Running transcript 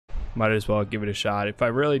might as well give it a shot. If I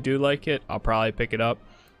really do like it, I'll probably pick it up.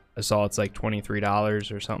 I saw it's like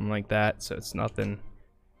 $23 or something like that, so it's nothing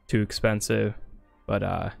too expensive. But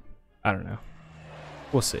I don't know.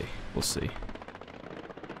 We'll see. We'll see.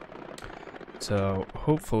 So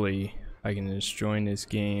hopefully I can just join this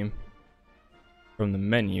game from the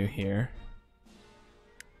menu here.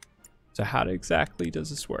 So how exactly does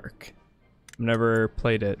this work? I've never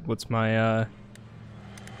played it. What's my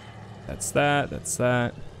that's that. Let's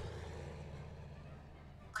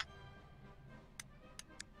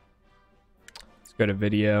go to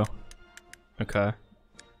video. Okay.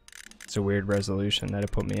 It's a weird resolution that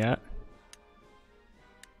it put me at.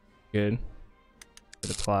 Good.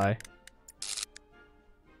 Hit apply.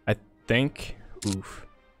 I think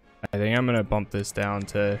I'm gonna bump this down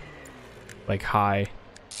to like high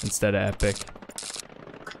instead of epic.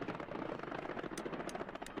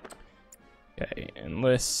 Okay,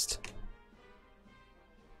 enlist.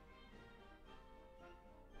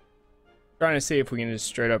 Trying to see if we can just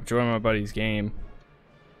straight up join my buddy's game.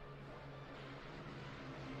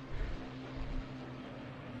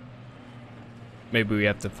 Maybe we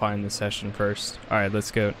have to find the session first. Alright,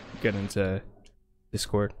 let's go get into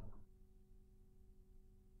Discord.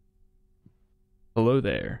 Hello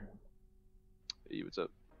there. Hey, what's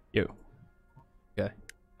up? Yo. Okay.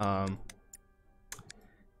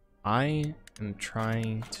 I am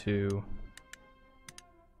trying to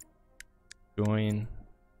join.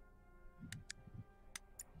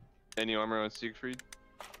 Any armor on Siegfried?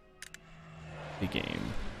 The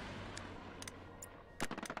game.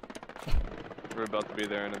 We're about to be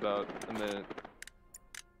there in about a minute.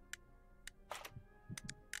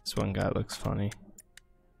 This one guy looks funny.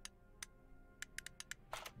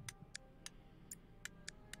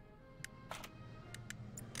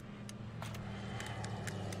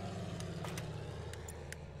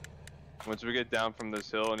 Once we get down from this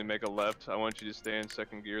hill and you make a left, I want you to stay in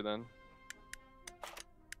second gear then.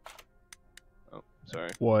 Oh,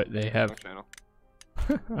 sorry. What they have? Wrong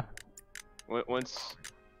channel.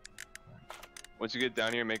 Once you get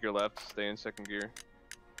down here, make your left, stay in second gear.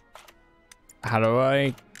 How do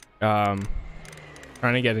I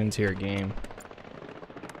trying to get into your game?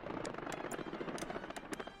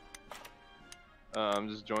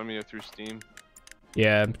 Just join me through Steam.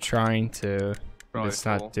 Yeah, I'm trying to. Probably it's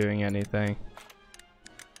full. not doing anything.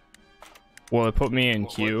 Will it put me in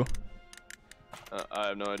queue? I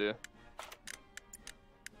have no idea.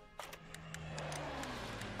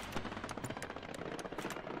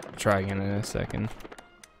 Try again in a second.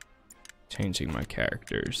 Changing my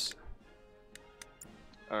characters.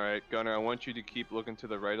 Alright, Gunner, I want you to keep looking to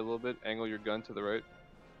the right a little bit. Angle your gun to the right.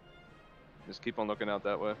 Just keep on looking out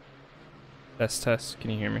that way. Test. Can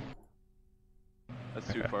you hear me?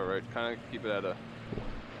 That's too far right. Kind of keep it at a...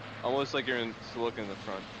 almost like you're still looking in the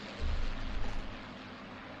front.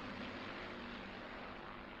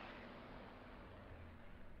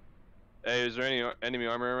 Hey, is there any enemy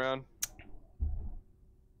armor around?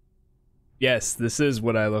 Yes, this is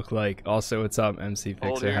what I look like. Also, what's up, MC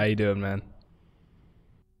Fixer? How you doing, man?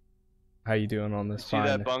 How you doing on this fine See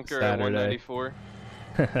that bunker at Saturday?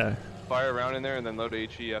 194? Fire around in there and then load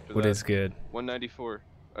HE after that. What is good? 194.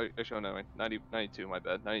 Actually, no, 92, my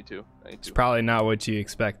bad. 92. It's probably not what you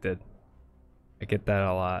expected. I get that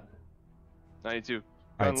a lot. 92.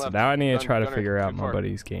 Alright, so now I need to try to figure out my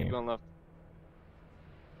buddy's game. Keep going left.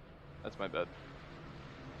 That's my bad.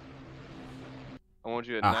 I want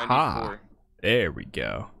you at 94. There we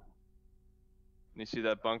go. You see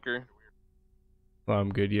that bunker? Well,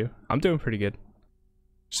 I'm good, you? I'm doing pretty good.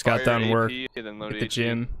 Just got done work at the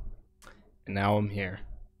gym, and now I'm here.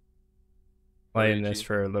 Playing this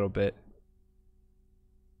for a little bit.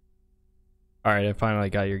 Alright, I finally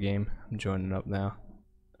got your game. I'm joining up now.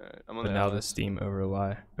 Alright, I'm on but now the Steam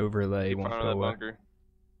overlay won't go away. Bunker.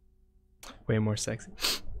 Way more sexy.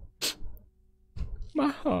 My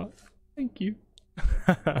heart. Thank you.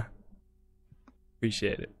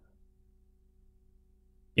 Appreciate it.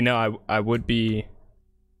 You know, I would be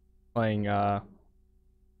playing right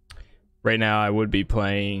now I would be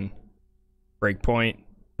playing Breakpoint,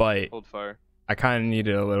 but Hold fire. I kind of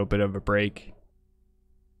needed a little bit of a break.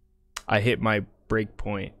 I hit my break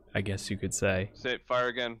point, I guess you could say. Say it, fire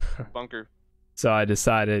again. Bunker. So I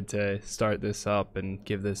decided to start this up and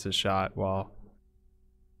give this a shot while,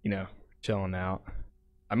 you know, chilling out.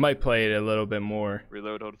 I might play it a little bit more.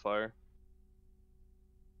 Reload, hold fire.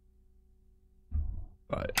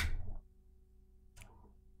 But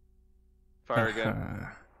fire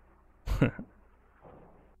again.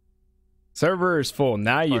 Server is full.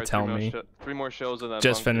 Now Fire, you tell me. 3 more shells in that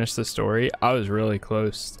Just bunker. finished the story. I was really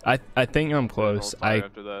close. I think I'm close. Hold fire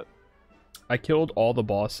after that. I killed all the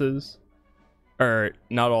bosses. Or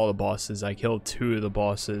not all the bosses. I killed 2 of the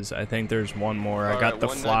bosses. I think there's one more. I got the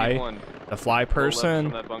fly person.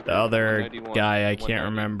 The other guy I can't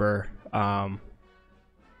remember.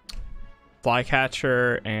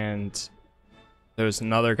 Flycatcher, and there was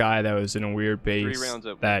another guy that was in a weird base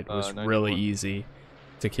that was really easy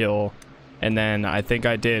to kill. And then I think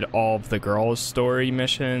I did all of the girls' story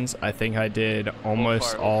missions. I think I did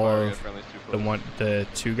almost all of the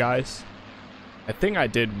 2 guys. I think I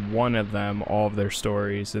did one of them, all of their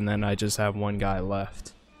stories, and then I just have one guy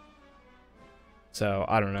left. So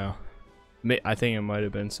I don't know. I think it might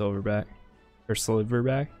have been Silverback or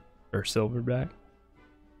Silverback.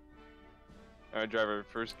 Alright, driver,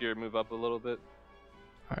 first gear, move up a little bit.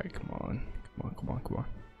 Alright, come on.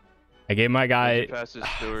 I gave my guy. Past his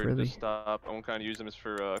door, really? just stop. I won't kind of use him as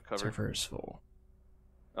for cover. Server's full.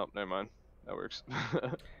 Oh, never mind. That works.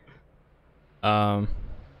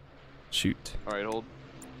 Shoot. Alright, hold.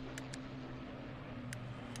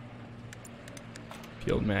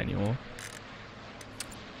 Field manual.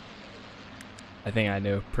 I think I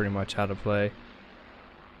know pretty much how to play.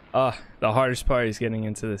 The hardest part is getting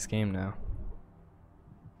into this game now.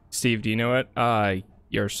 Steve, do you know what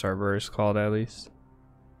your server is called at least?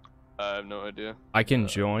 I have no idea. I can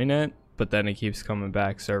join it, but then it keeps coming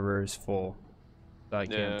back. Server is full. So I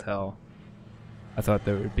can't tell. I thought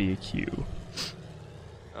there would be a queue.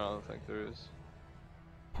 I don't think there is.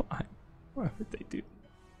 Why? Why would they do?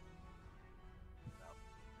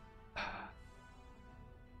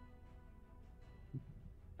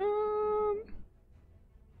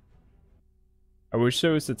 I wish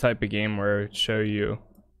there was the type of game where it would show you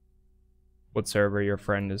what server your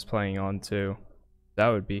friend is playing on too. That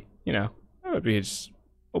would be, you know, that would be just a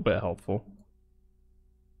little bit helpful.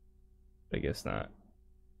 I guess not.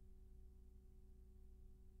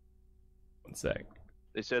 One sec.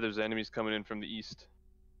 They said there's enemies coming in from the east.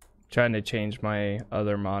 Trying to change my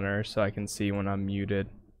other monitor so I can see when I'm muted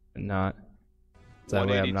and not. So that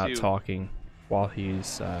way I'm not talking while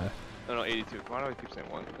he's No, 82. Why do I keep saying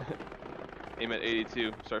 1? Aim at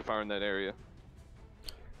 82. Start firing that area.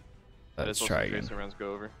 Let's try again. Rounds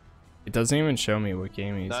go over. It doesn't even show me what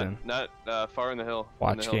game he's in. Not far in the hill.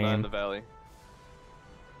 Watch in the hill, game. not in the valley.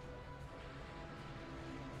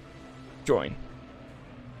 Join.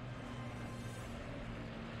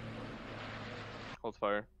 Hold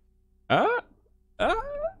fire.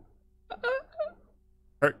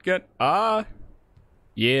 Hurt good.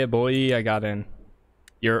 Yeah, boy, I got in.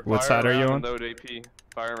 What side are you on? Load AP.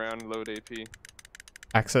 Fire around and load AP.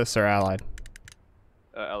 Access or allied?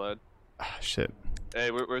 Allied. Ah, shit.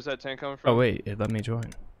 Hey, where's that tank coming from? Oh wait, it let me join.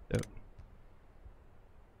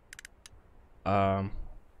 I'm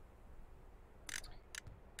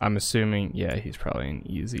assuming, yeah, he's probably an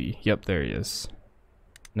easy. Yep, there he is.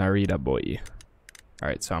 Narita boy.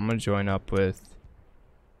 Alright, so I'm gonna join up with.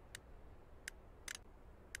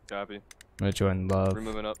 Copy. I'm gonna join Love. We're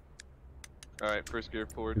moving up. Alright, first gear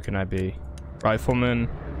forward. Who can I be? Rifleman,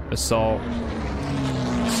 assault,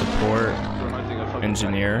 support,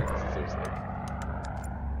 engineer.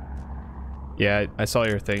 Yeah, I saw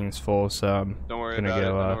your thing's full, so I'm Don't worry gonna about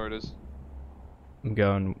go. I know where it is. I'm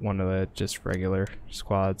going one of the just regular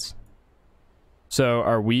squads. So,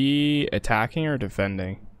 are we attacking or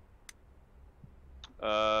defending?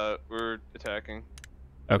 We're attacking.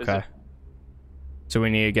 Okay. So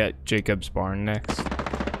we need to get Jacob's barn next. If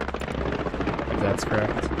that's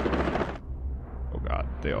correct. Oh god,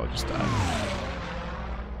 they all just died.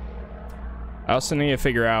 I also need to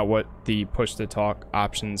figure out what the push to talk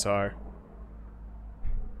options are.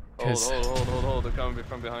 Hold. They're coming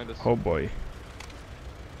from behind us. Oh boy.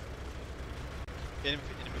 Enemy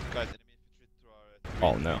infantry through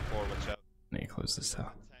Oh no. watch out. I need to close this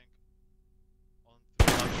out.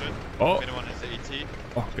 Tank on 300. Oh. If anyone has AT.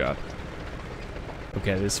 Oh god.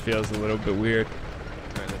 Okay, this feels a little bit weird.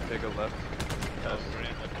 Alright, then take a left. Oh,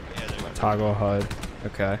 brilliant. Yeah, they went. Toggle HUD.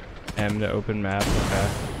 Okay. M to open map. Okay.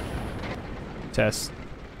 Test.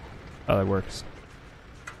 Oh, that works.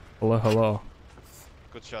 Hello, hello.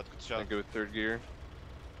 Good shot, good shot. Then go with third gear.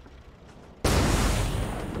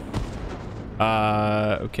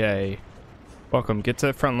 Okay. Welcome. Get to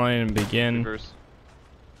the front line and begin. Reverse.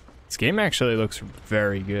 This game actually looks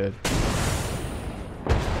very good.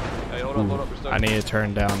 Hey, hold up, we're stuck. I need to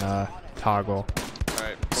turn down toggle.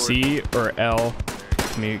 Alright, forward. C or L.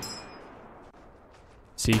 Mute.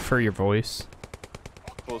 C for your voice.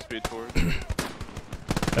 Full speed forward.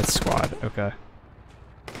 That's squad. Okay.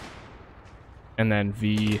 And then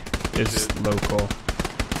V is local.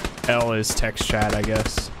 L is text chat, I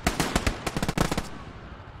guess.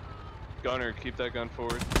 Gunner, keep that gun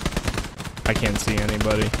forward. I can't see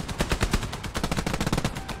anybody.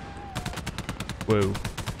 Whoa.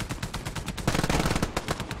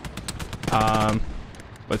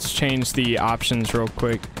 Let's change the options real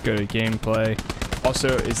quick. Go to gameplay. Also,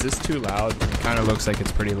 is this too loud? It kind of looks like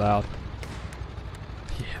it's pretty loud.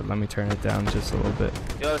 Yeah, let me turn it down just a little bit.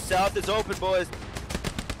 Yo, south is open, boys.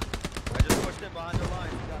 I just pushed them behind the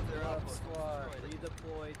lines. Got their outpost. Squad,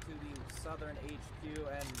 redeploy to the southern HQ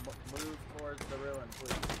and move towards the ruin,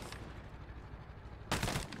 please.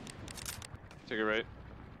 Take it right.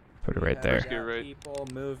 Put it right there. Get right. People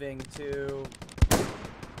moving to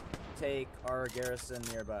take our garrison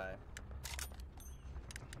nearby.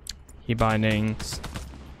 Key bindings.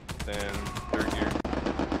 Then third gear.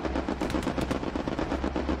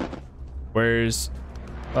 Where's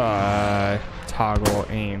toggle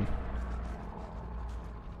aim?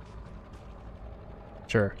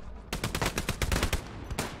 Sure.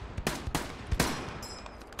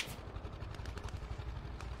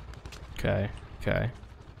 Okay, okay.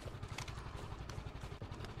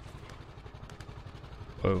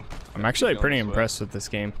 Whoa. I'm actually pretty impressed with this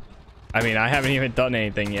game. I mean, I haven't even done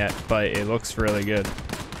anything yet, but it looks really good.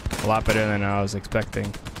 A lot better than I was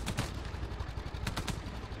expecting.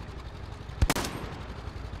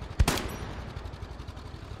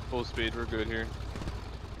 Full speed, we're good here.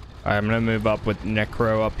 Alright, I'm gonna move up with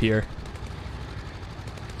Necro up here.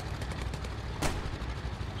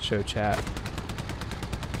 Show chat.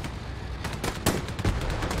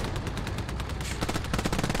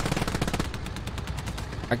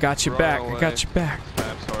 I got your back. I got your back. This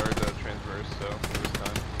map's hard to transverse, so this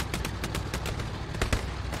time.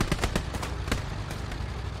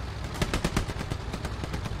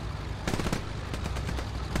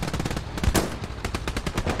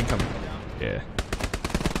 I think I'm, yeah.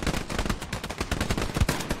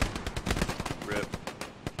 Rip.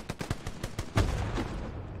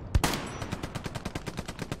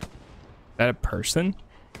 Is that a person?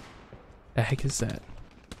 The heck is that?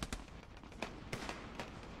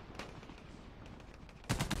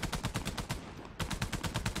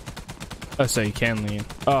 Oh, so you can lean.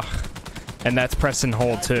 Ugh. And that's press and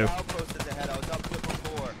hold too.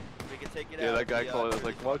 Yeah, that guy called us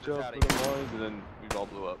like, watch out for the lines, and then we all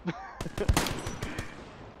blew up.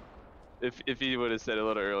 If he would have said it a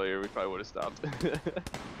little earlier, we probably would have stopped. That's it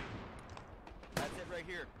right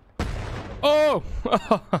here. Oh!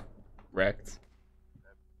 Wrecked.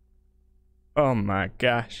 Oh my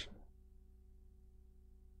gosh.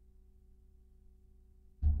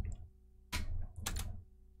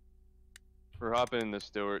 We're hopping into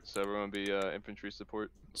Stewart, so we're gonna be infantry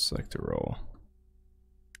support. Select a role.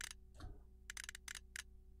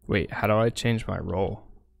 Wait, how do I change my role?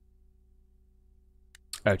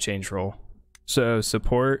 Oh, change role. So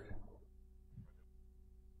support,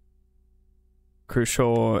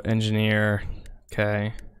 crucial engineer.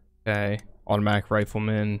 Okay, okay. Automatic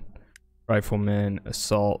rifleman,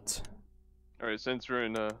 assault. All right, since we're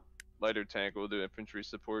in a lighter tank, we'll do infantry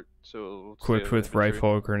support. So we'll Equipped with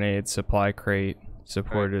rifle, grenade, supply crate.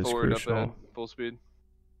 Support is crucial. Full speed.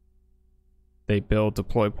 They build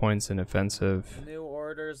deploy points in offensive. New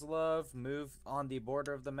orders, love. Move on the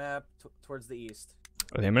border of the map towards the east.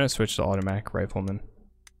 Okay, I'm gonna switch to automatic rifleman.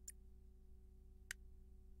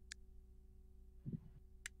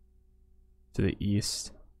 To the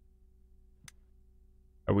east.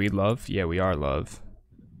 Are we love? Yeah, we are love.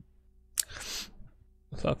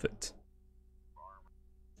 Love it.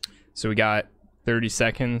 So we got 30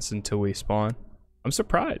 seconds until we spawn. I'm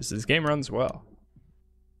surprised. This game runs well.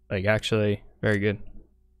 Like, actually, very good.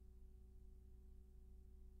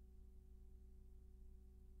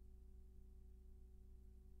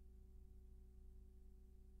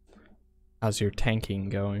 How's your tanking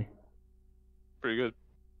going? Pretty good.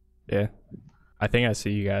 Yeah. I think I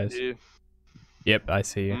see you guys. Yeah. Yep, I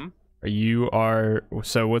see you. Hmm?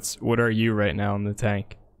 So what are you right now in the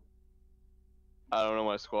tank? I don't know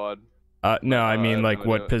my squad. No, I mean, like, I'm gonna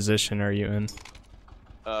what do it. position are you in?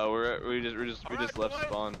 We just left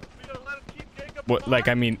spawn. What, like,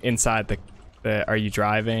 I mean, inside the are you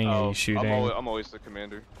driving? Are you shooting? I'm always the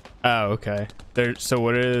commander. Oh, okay. So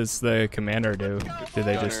what does the commander do? Do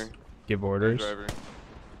they just Gunner. give orders? Driver.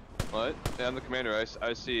 What? Yeah, I'm the commander.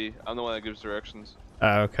 I see. I'm the one that gives directions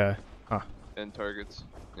Oh, okay. Huh. and targets.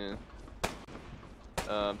 Yeah.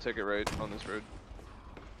 Take it right on this road.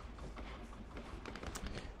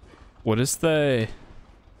 What is the...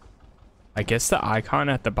 I guess the icon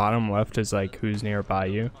at the bottom left is like who's nearby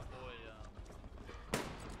you.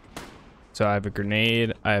 So I have a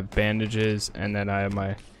grenade, I have bandages, and then I have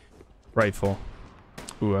my rifle.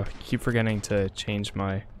 Ooh, I keep forgetting to change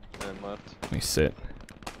my... And left. Let me sit.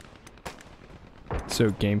 So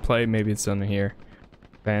gameplay, maybe it's under here.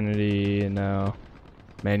 Vanity, no.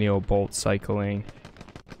 Manual bolt cycling.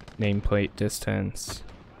 Nameplate distance.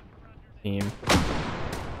 Team.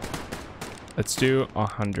 Let's do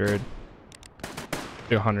 100.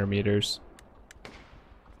 Do 100 meters.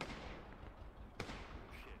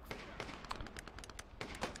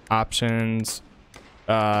 Options.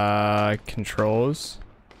 Controls.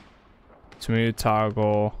 Smooth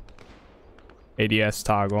toggle. ADS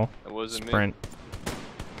toggle. That wasn't Sprint.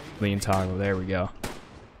 Lean toggle. There we go.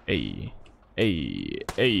 Hey. Hey.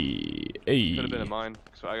 Hey. Hey. Could have been a mine,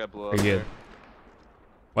 so I got blow up. Very good. There.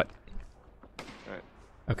 What? Alright.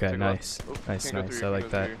 Okay, Take a nice. left. Oh, Nice, can't go nice. through I here,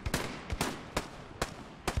 like can't that. go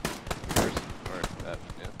through here. Reverse. Or that,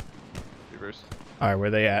 yeah. Reverse. Alright, where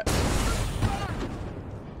they at?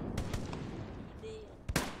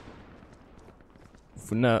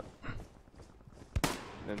 No.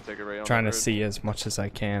 Then take a right on Trying the to road. see as much as I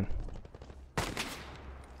can.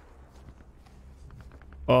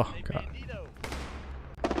 Oh, God.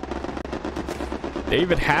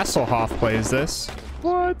 David Hasselhoff plays this.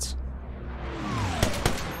 What?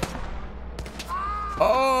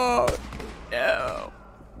 Oh, no.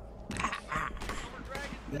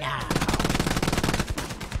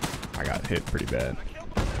 I got hit pretty bad.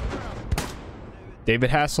 David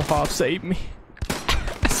Hasselhoff, save me.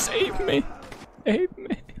 Save me. Save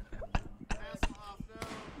me.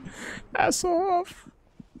 Hasselhoff.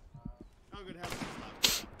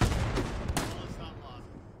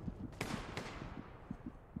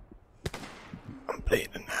 I'm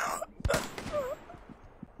bleeding out.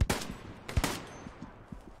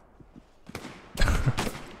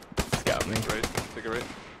 It's got me. Right, take a right.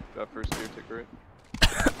 Got first gear, take a right.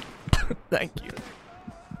 Thank you.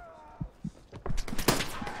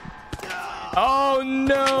 Oh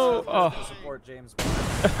no! Oh, Support James.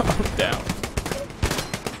 I'm down.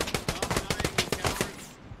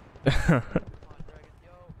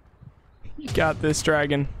 You got this,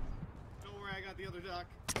 Dragon. Don't worry, I got the other duck.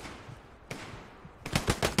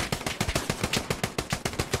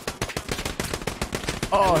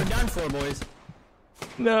 Oh, Done for, boys.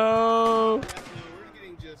 no! We're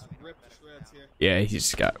getting just ripped to shreds here. Yeah, he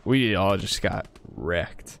just got. We all just got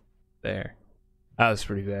wrecked there. That was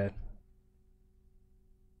pretty bad.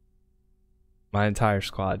 My entire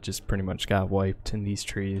squad just pretty much got wiped in these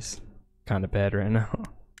trees. Kind of bad right now.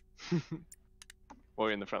 While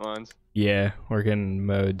you're in the front lines. Yeah, we're getting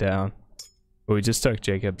mowed down. But we just took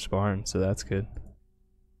Jacob's barn, so that's good.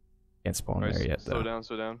 Can't spawn Right, there yet, slow though. down,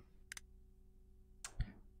 slow down.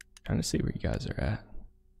 Trying to see where you guys are at.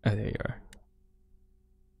 Oh, there you are.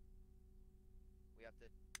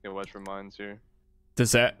 Yeah, watch for mines here.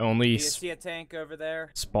 Does that Do only you see a tank over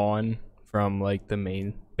there? spawn from, like, the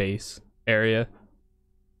main base area?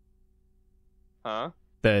 Huh?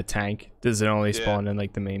 The tank? Does it only Yeah. spawn in,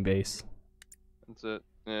 like, the main base? That's it.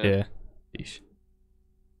 Yeah. Yeah. Yeesh.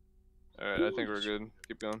 Alright, I think we're good.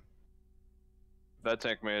 Keep going. If that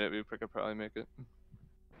tank made it, we could probably make it.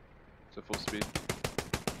 It's at full speed.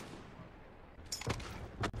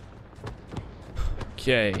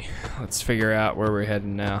 Okay, let's figure out where we're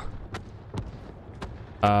heading now.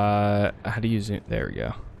 How do you zoom? There we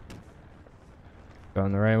go.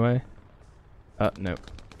 Going the right way? Nope.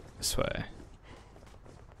 This way.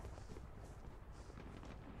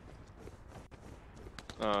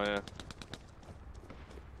 Oh, yeah.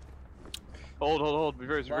 Hold.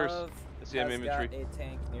 Reverse. Love I see him has in got infantry. a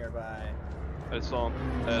tank nearby. I just saw him.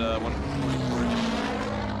 At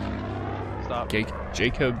 144. Stop.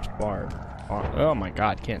 Jacob's barn. Oh my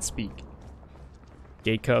god, can't speak.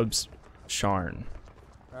 Jacob's Sharn.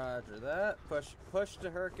 Roger that. Push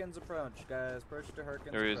to Hurricane's approach, guys. Push to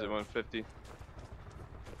Hurricane's There he is at approach. 150.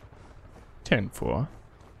 10-4.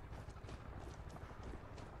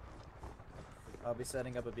 I'll be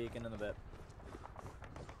setting up a beacon in a bit.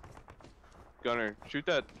 Gunner, shoot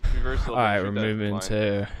that reversal. Alright, we're moving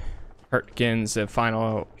to Hurtgen's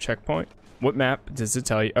final checkpoint. What map does it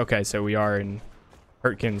tell you? Okay, so we are in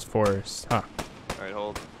Hurtgen's Forest. Huh. Alright,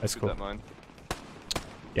 hold. That's Shoot cool. that mine.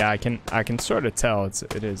 Yeah, I can sort of tell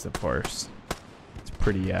it is a forest. It's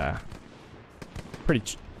pretty a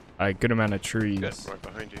good amount of trees. Good. Right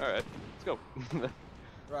behind you. Alright, let's go.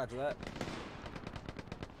 Roger that.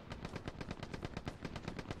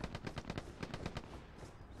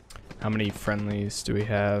 How many friendlies do we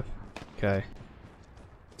have? Okay.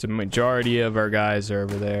 So majority of our guys are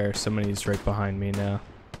over there. Somebody's right behind me now.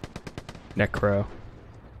 Necro.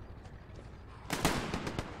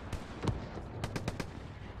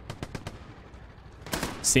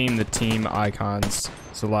 Seeing the team icons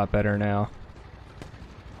is a lot better now.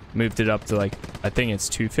 Moved it up to like, I think it's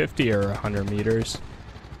 250 or 100 meters.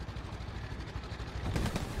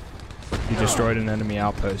 You destroyed an enemy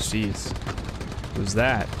outpost, jeez. was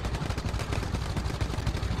that?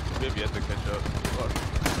 We have yet to catch up. Fuck.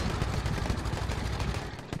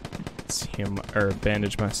 Let's heal or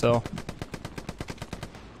bandage myself.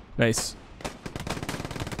 Nice.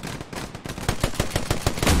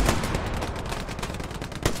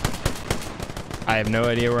 I have no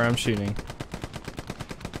idea where I'm shooting.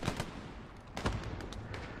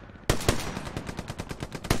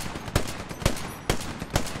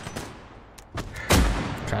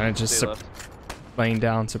 Kind of just laying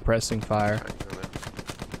down, suppressing fire.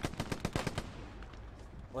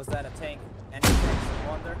 Was that a tank? Any tanks, I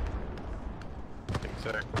wonder? I think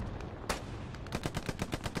so.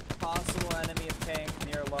 Possible enemy of tank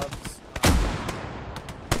near Love's.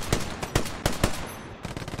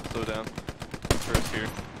 Slow down. First here.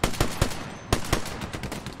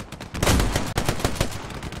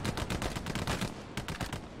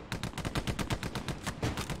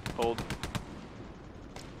 Hold.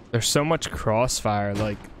 There's so much crossfire.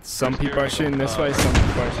 Like some people are shooting this way, some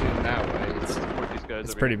people are shooting that way. Support these guys.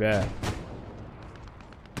 It's over pretty here. bad.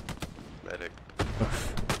 Medic.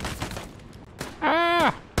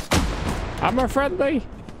 Ah! I'm a friendly.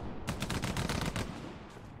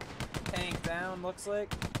 Tank down, looks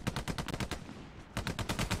like.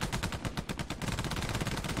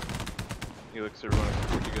 Helix are running to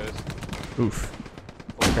support you guys. Oof.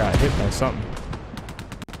 Got hit by something.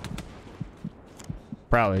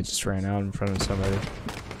 Probably just ran out in front of somebody.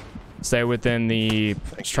 Stay within the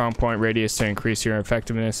strong point radius to increase your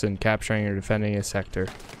effectiveness in capturing or defending a sector.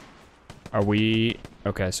 Are we...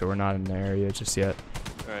 Okay, so we're not in the area just yet.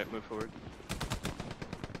 Alright, move forward.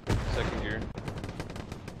 Second gear.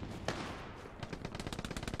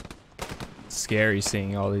 It's scary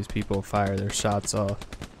seeing all these people fire their shots off.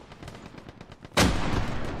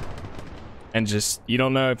 And just, you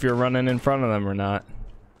don't know if you're running in front of them or not.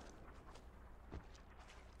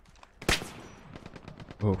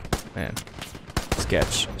 Oh, man.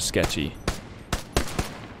 Sketchy.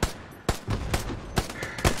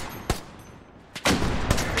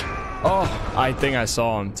 Oh, I think I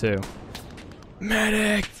saw him too.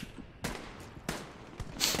 Medic!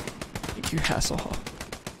 Thank you, Hasselhoff.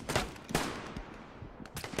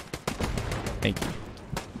 Thank you.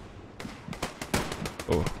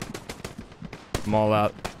 Oh. I'm all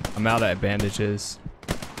out. I'm out at bandages.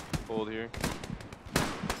 Hold here.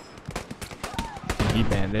 He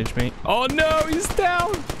bandaged me. Oh no, he's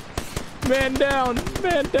down! Man down!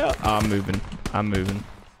 Man down! Oh, I'm moving.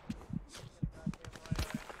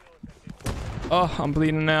 Oh, I'm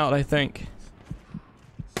bleeding out, I think.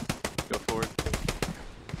 Go forward.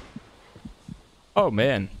 Oh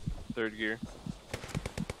man. Third gear.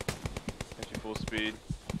 At your full speed.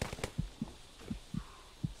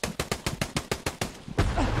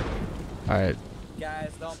 Alright.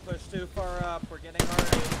 Guys, don't push too far up. We're getting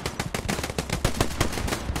already.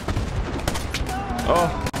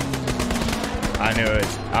 Oh. I knew it.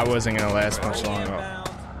 I wasn't gonna last much longer. Inbound.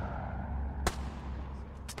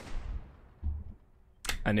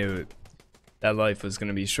 I knew it. That life was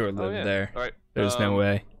gonna be short-lived there. Alright. There's no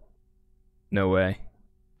way. No way.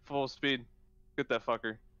 Full speed. Get that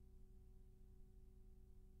fucker.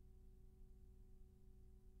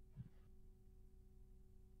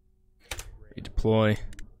 Redeploy.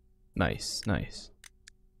 Nice. Let's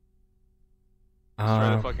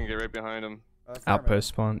try to fucking get right behind him. Outpost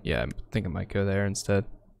spawn. Yeah, I think I might go there instead.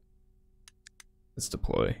 Let's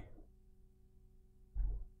deploy.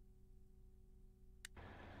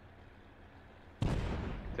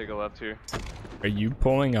 Take a left here. Are you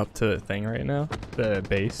pulling up to the thing right now? The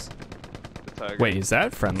base? The tiger. Wait, is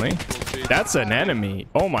that friendly? Full speed. That's an enemy.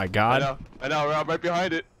 Oh my god. I know, Rob, right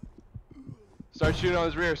behind it. Start shooting on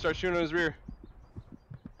his rear.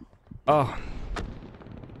 Oh.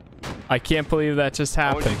 I can't believe that just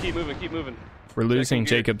I want you happened. to keep moving. We're losing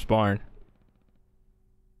Second gear. Jacob's barn.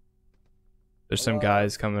 There's some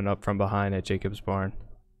guys coming up from behind at Jacob's barn.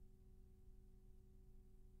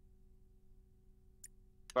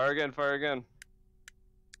 Fire again.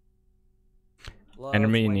 Love,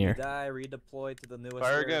 Enemy when near. You die, redeploy to the newest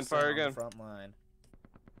Fire again, garrison fire on the again. front line.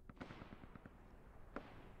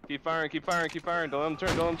 Keep firing. Don't let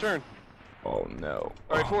him turn. Oh no.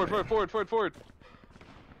 Alright, Oh, forward.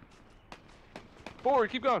 Forward,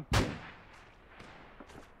 keep going.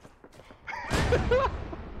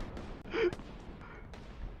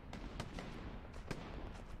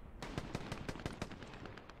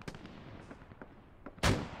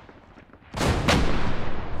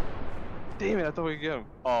 Damn it, I thought we could get him.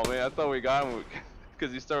 Oh man, I thought we got him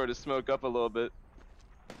because he started to smoke up a little bit.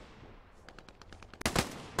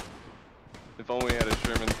 If only we had a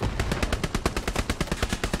Sherman.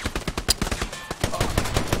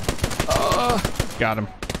 Got him.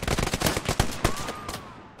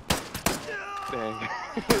 Dang.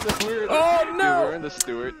 Oh no! We're in the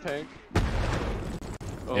Stewart tank.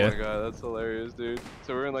 Oh Yeah. my god, that's hilarious, dude.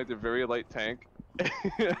 So we're in like the very light tank,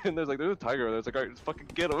 and there's a tiger over there. It's like, alright, let's fucking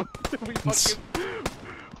get him.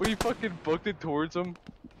 we fucking booked it towards him.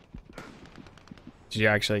 Did you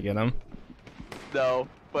actually get him? No,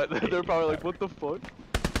 but they're probably like, what the fuck?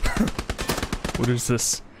 What is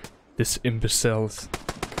this? This imbeciles.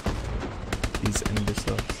 These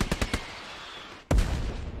imbeciles.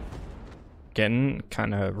 Getting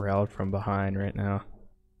kind of railed from behind right now.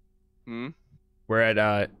 Hmm? We're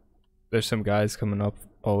at, there's some guys coming up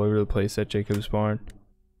all over the place at Jacob's barn.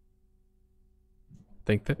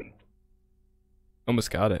 Think that.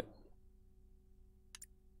 Almost got it.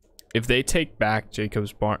 If they take back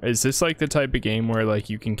Jacob's barn, is this like the type of game where like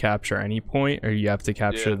you can capture any point, or you have to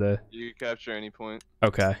capture the? You can capture any point.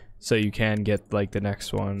 Okay, so you can get like the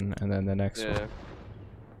next one and then the next Yeah. one.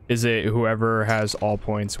 Is it whoever has all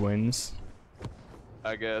points wins?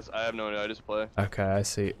 I guess. I have no idea. I just play. Okay, I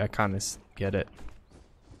see. I kind of get it.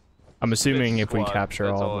 I'm assuming It's if we squad. capture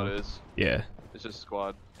That's all all of them. it is. Yeah. It's just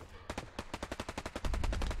squad.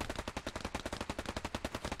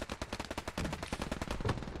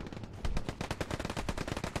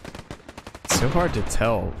 It's so hard to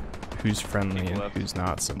tell who's friendly People and left. who's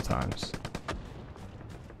not sometimes.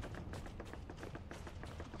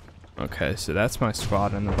 Okay, so that's my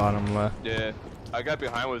squad in the bottom left. Yeah. I got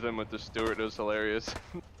behind with him with the Stewart. It was hilarious.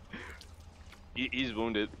 He's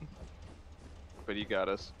wounded, but he got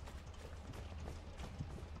us.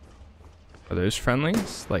 Are those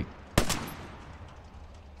friendlies? Like,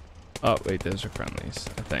 oh wait, those are friendlies,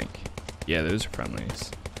 I think. Yeah, those are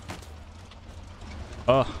friendlies.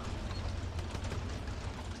 Oh,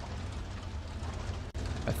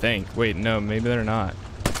 I think. Wait, no, maybe they're not.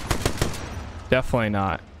 Definitely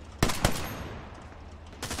not.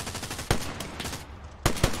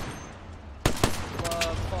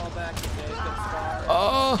 Fall back to Jacob's barn.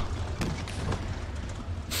 Oh,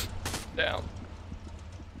 down.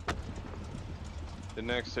 The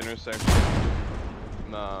next intersection.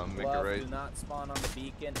 Nah, make Love, it right. do not spawn on the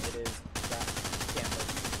beacon. It is that can't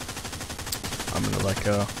move. I'm gonna let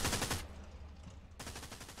go.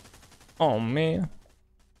 Oh man.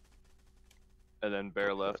 And then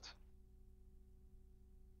bear left.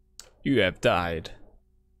 You have died.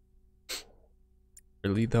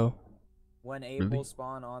 Really though? When able, Really?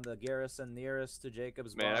 spawn on the garrison nearest to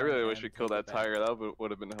Jacob's barn. Man, I really wish and we killed take that it back. tiger. That would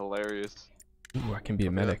have been hilarious. Ooh, I can be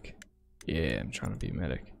a medic. Yeah, I'm trying to be a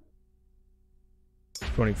medic.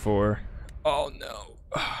 24. Oh no.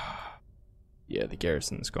 Yeah, the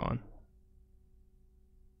garrison's gone.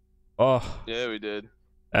 Oh, Yeah, we did.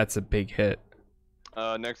 that's a big hit.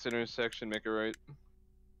 Next intersection, make it right.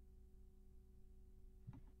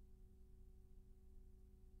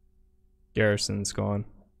 Garrison's gone.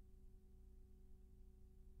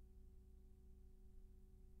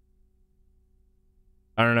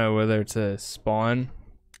 I don't know whether to spawn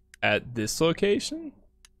at this location,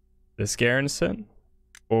 this garrison,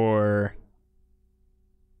 or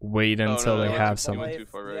wait Oh, until no, they that have went something. too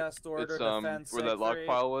far right. Yes, order It's defense where that lock victory.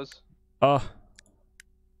 pile was. Oh,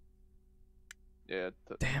 Yeah.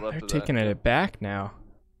 damn, left they're of taking that. it back now.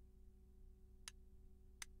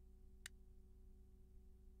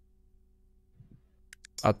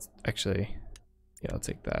 Actually, yeah, I'll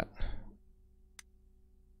take that.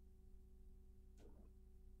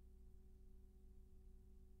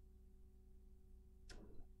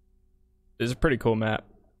 This is a pretty cool map.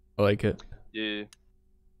 I like it. Yeah.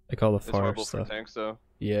 Like all the It's horrible forest for stuff. tanks though.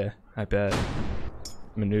 Yeah, I bet.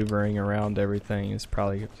 Maneuvering around everything is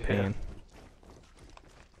probably a pain.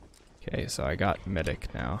 Okay, so I got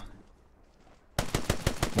medic now.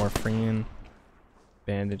 Morphine,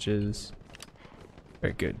 bandages.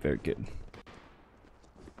 Very good, very good.